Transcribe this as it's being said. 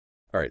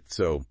All right,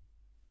 so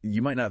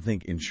you might not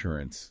think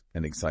insurance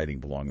and exciting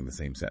belong in the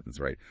same sentence,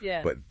 right?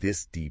 Yeah. But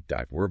this deep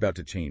dive, we're about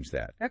to change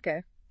that.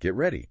 Okay. Get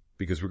ready,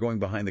 because we're going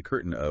behind the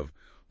curtain of,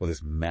 well,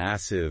 this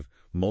massive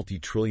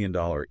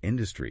multi-trillion-dollar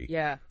industry.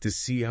 Yeah. To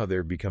see how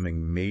they're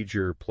becoming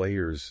major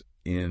players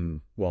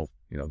in, well,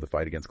 the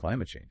fight against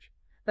climate change.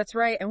 That's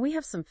right. And we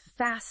have some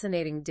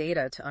fascinating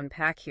data to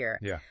unpack here.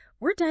 Yeah.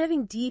 We're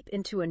diving deep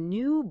into a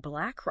new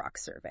BlackRock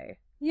survey.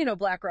 You know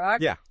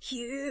BlackRock? Yeah.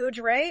 Huge,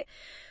 right?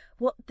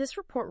 Well, this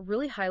report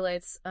really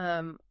highlights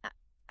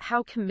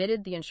how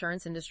committed the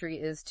insurance industry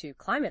is to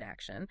climate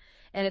action.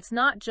 And it's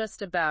not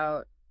just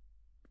about,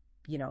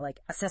 like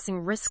assessing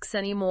risks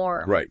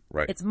anymore. Right.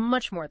 It's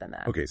much more than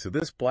that. Okay, so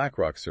this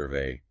BlackRock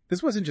survey,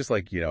 this wasn't just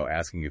like,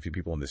 asking a few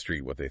people in the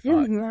street what they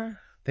thought. Yeah.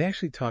 They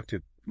actually talked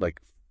to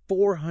like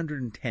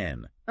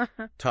 410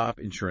 top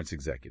insurance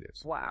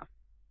executives. Wow.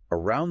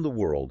 Around the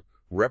world,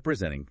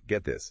 representing,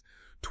 get this,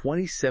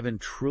 $27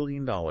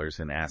 trillion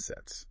in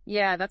assets.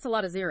 Yeah, that's a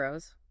lot of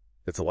zeros.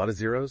 That's a lot of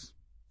zeros.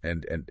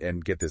 And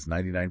get this,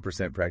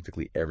 99%,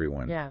 practically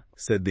everyone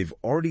said they've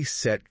already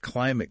set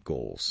climate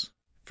goals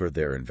for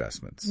their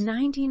investments.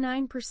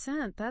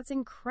 99%. That's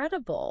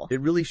incredible. It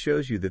really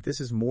shows you that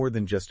this is more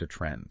than just a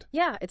trend.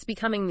 Yeah, it's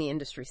becoming the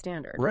industry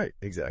standard. Right,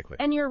 exactly.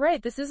 And you're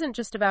right. This isn't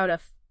just about a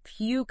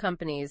few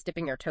companies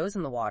dipping their toes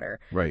in the water.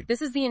 Right.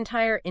 This is the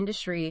entire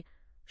industry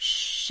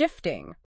shifting